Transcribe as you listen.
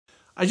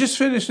I just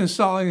finished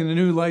installing the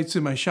new lights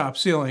in my shop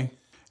ceiling,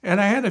 and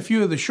I had a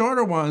few of the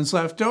shorter ones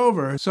left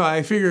over, so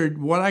I figured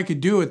what I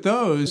could do with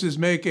those is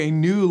make a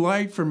new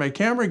light for my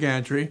camera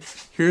gantry.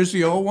 Here's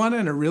the old one,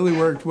 and it really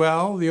worked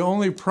well. The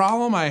only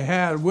problem I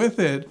had with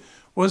it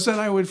was that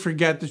I would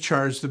forget to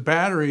charge the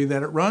battery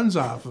that it runs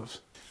off of.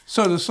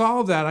 So to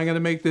solve that, I'm going to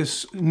make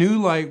this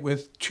new light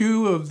with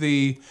two of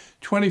the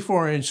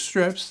 24-inch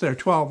strips. They're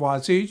 12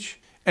 watts each,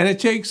 and it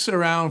takes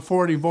around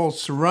 40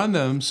 volts to run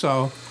them,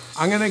 so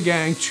I'm going to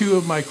gang two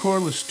of my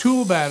cordless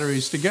tool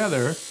batteries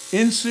together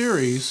in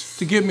series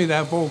to give me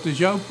that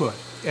voltage output.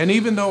 And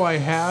even though I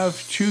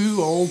have two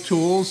old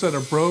tools that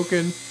are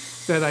broken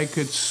that I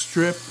could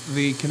strip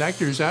the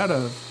connectors out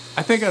of,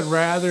 I think I'd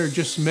rather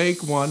just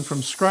make one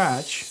from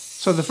scratch.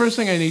 So the first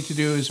thing I need to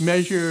do is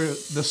measure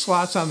the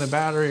slots on the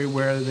battery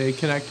where they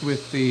connect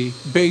with the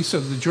base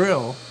of the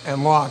drill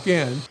and lock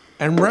in,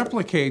 and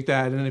replicate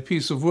that in a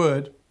piece of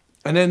wood.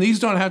 And then these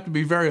don't have to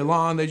be very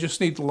long, they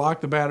just need to lock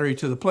the battery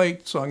to the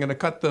plate, so I'm going to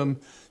cut them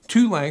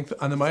to length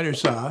on the miter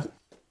saw.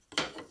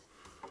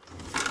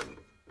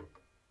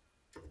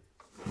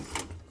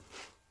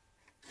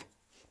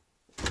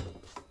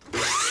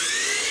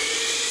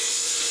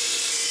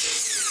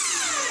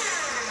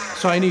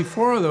 So I need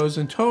 4 of those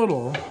in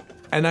total,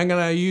 and I'm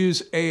going to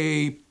use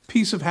a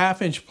piece of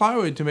 1/2-inch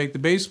plywood to make the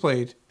base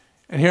plate.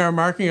 And here I'm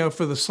marking out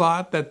for the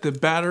slot that the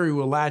battery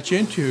will latch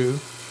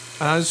into.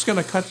 And I'm just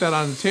going to cut that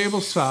on the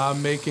table saw,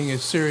 making a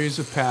series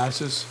of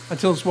passes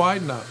until it's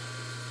wide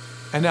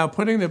enough. And now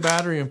putting the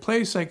battery in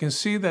place, I can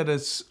see that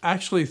it's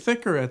actually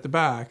thicker at the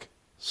back.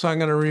 So I'm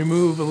going to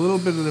remove a little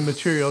bit of the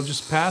material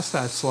just past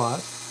that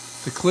slot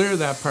to clear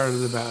that part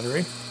of the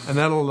battery, and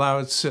that'll allow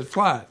it to sit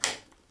flat.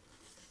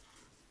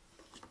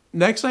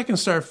 Next, I can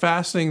start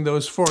fastening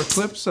those 4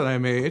 clips that I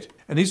made,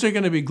 and these are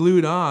going to be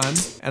glued on,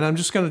 and I'm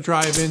just going to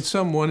drive in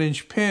some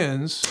 1-inch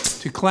pins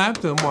to clamp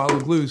them while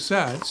the glue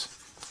sets.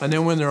 And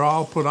then when they're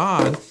all put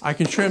on, I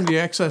can trim the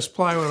excess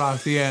plywood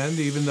off the end,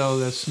 even though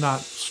that's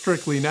not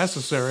strictly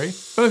necessary.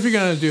 But if you're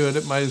going to do it,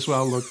 it might as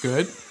well look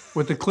good.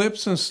 With the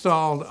clips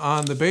installed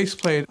on the base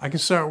plate, I can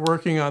start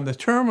working on the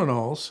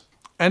terminals.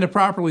 And to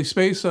properly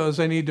space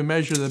those, I need to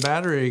measure the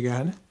battery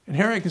again. And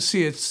here I can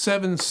see it's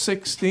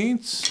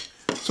 7/16.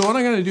 So what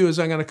I'm going to do is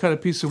I'm going to cut a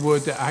piece of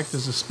wood to act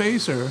as a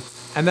spacer,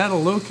 and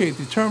that'll locate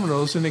the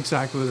terminals in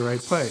exactly the right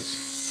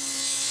place.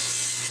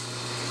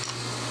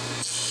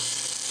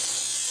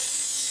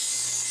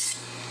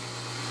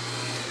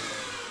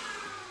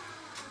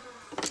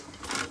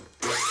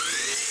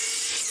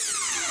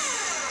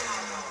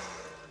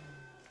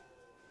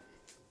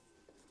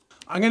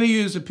 I'm going to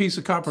use a piece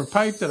of copper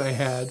pipe that I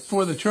had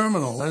for the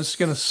terminal. I'm just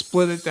going to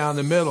split it down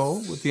the middle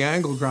with the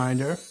angle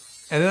grinder.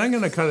 And then I'm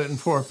going to cut it in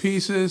 4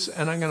 pieces,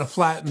 and I'm going to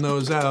flatten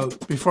those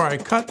out before I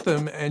cut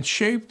them and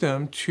shape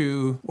them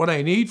to what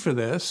I need for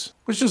this,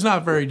 which is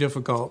not very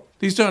difficult.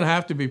 These don't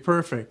have to be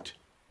perfect.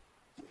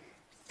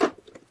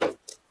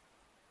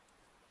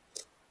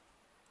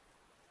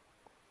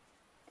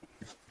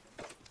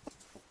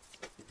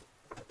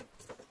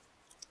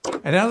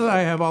 And now that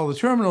I have all the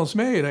terminals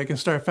made, I can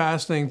start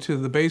fastening to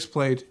the base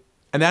plate.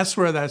 And that's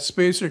where that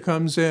spacer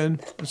comes in.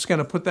 I'm just going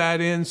to put that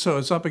in so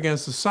it's up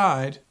against the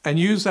side and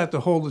use that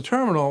to hold the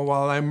terminal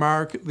while I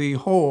mark the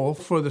hole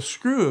for the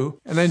screw,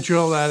 and then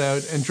drill that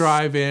out and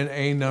drive in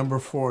a number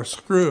 4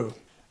 screw.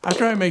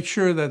 After I make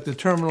sure that the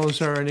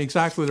terminals are in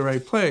exactly the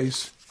right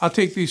place, I'll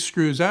take these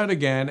screws out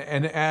again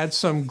and add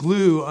some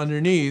glue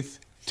underneath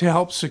to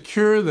help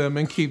secure them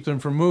and keep them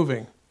from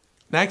moving.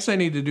 Next, I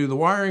need to do the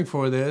wiring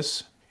for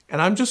this,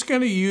 and I'm just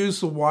going to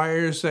use the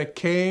wires that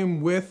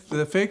came with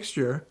the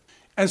fixture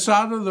and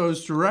solder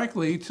those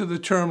directly to the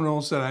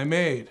terminals that I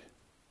made.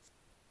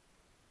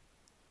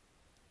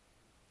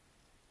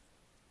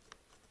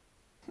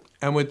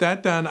 And with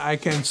that done, I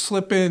can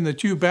slip in the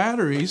 2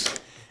 batteries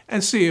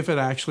and see if it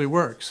actually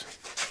works.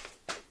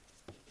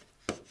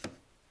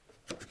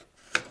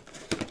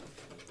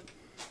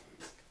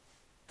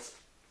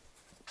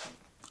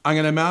 I'm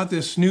going to mount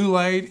this new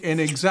light in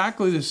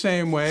exactly the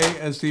same way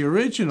as the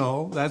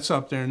original that's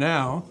up there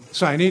now.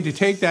 So I need to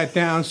take that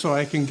down so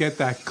I can get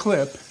that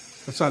clip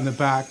that's on the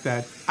back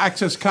that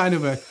acts as kind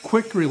of a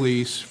quick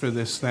release for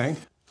this thing.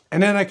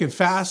 And then I can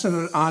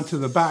fasten it onto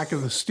the back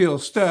of the steel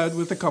stud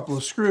with a couple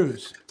of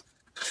screws.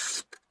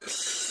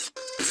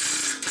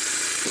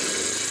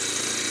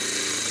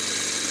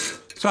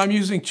 So I'm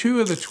using 2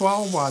 of the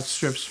 12-watt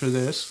strips for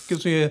this. It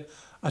gives me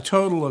a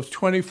total of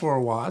 24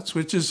 watts,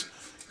 which is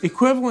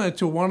equivalent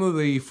to one of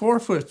the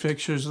 4-foot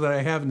fixtures that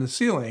I have in the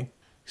ceiling,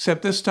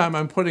 except this time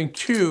I'm putting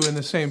 2 in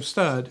the same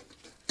stud.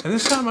 And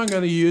this time I'm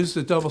going to use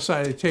the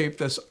double-sided tape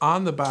that's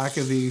on the back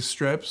of these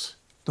strips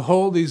to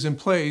hold these in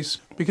place,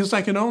 because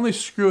I can only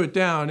screw it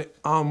down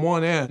on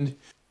one end.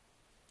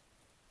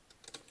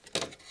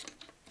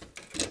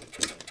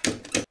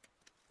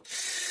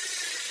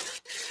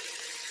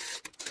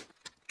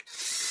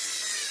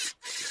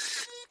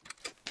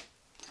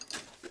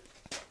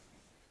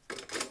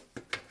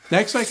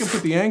 Next, I can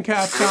put the end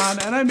caps on,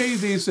 and I made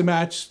these to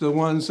match the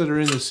ones that are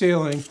in the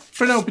ceiling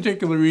for no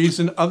particular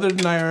reason other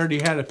than I already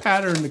had a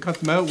pattern to cut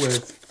them out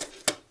with.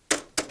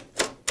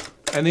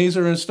 And these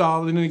are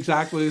installed in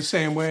exactly the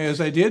same way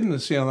as I did in the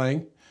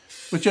ceiling,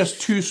 with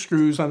just 2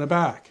 screws on the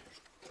back.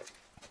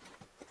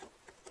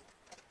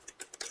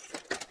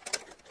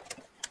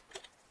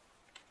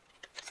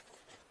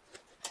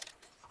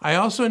 I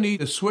also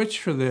need a switch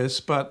for this,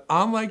 but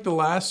unlike the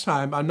last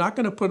time, I'm not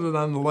going to put it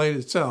on the light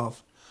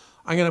itself.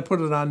 I'm going to put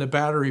it on the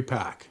battery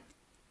pack.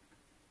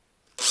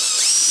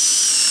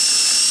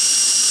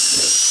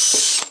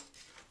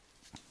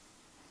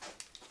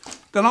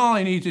 Then all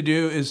I need to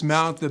do is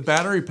mount the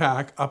battery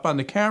pack up on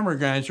the camera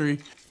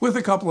gantry with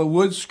a couple of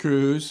wood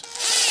screws.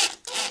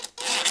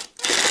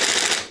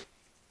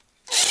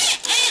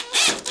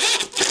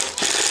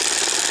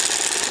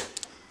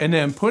 And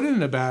then put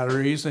in the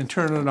batteries and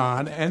turn it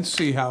on and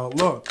see how it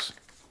looks.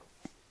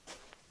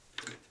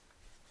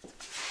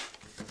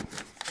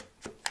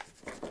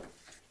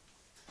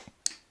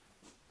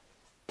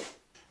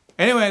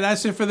 Anyway,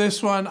 that's it for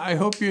this one. I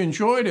hope you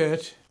enjoyed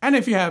it. And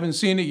if you haven't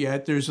seen it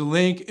yet, there's a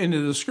link in the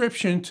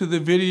description to the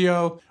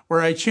video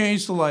where I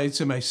changed the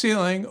lights in my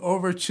ceiling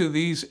over to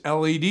these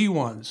LED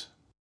ones.